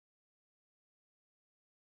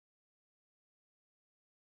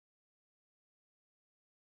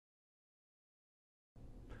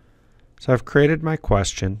So I've created my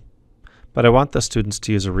question, but I want the students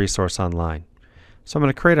to use a resource online. So I'm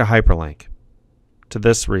going to create a hyperlink to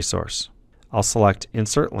this resource. I'll select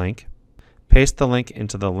Insert Link, paste the link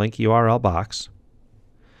into the link URL box,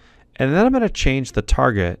 and then I'm going to change the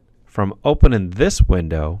target from Open in this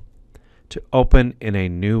window to Open in a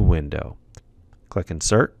new window. Click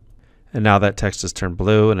Insert, and now that text is turned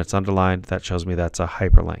blue and it's underlined. That shows me that's a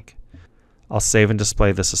hyperlink. I'll save and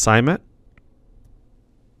display this assignment.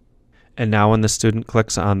 And now when the student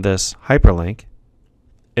clicks on this hyperlink,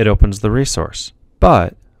 it opens the resource.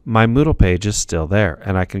 But my Moodle page is still there,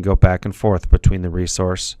 and I can go back and forth between the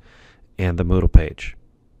resource and the Moodle page.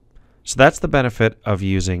 So that's the benefit of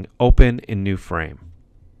using Open in New Frame.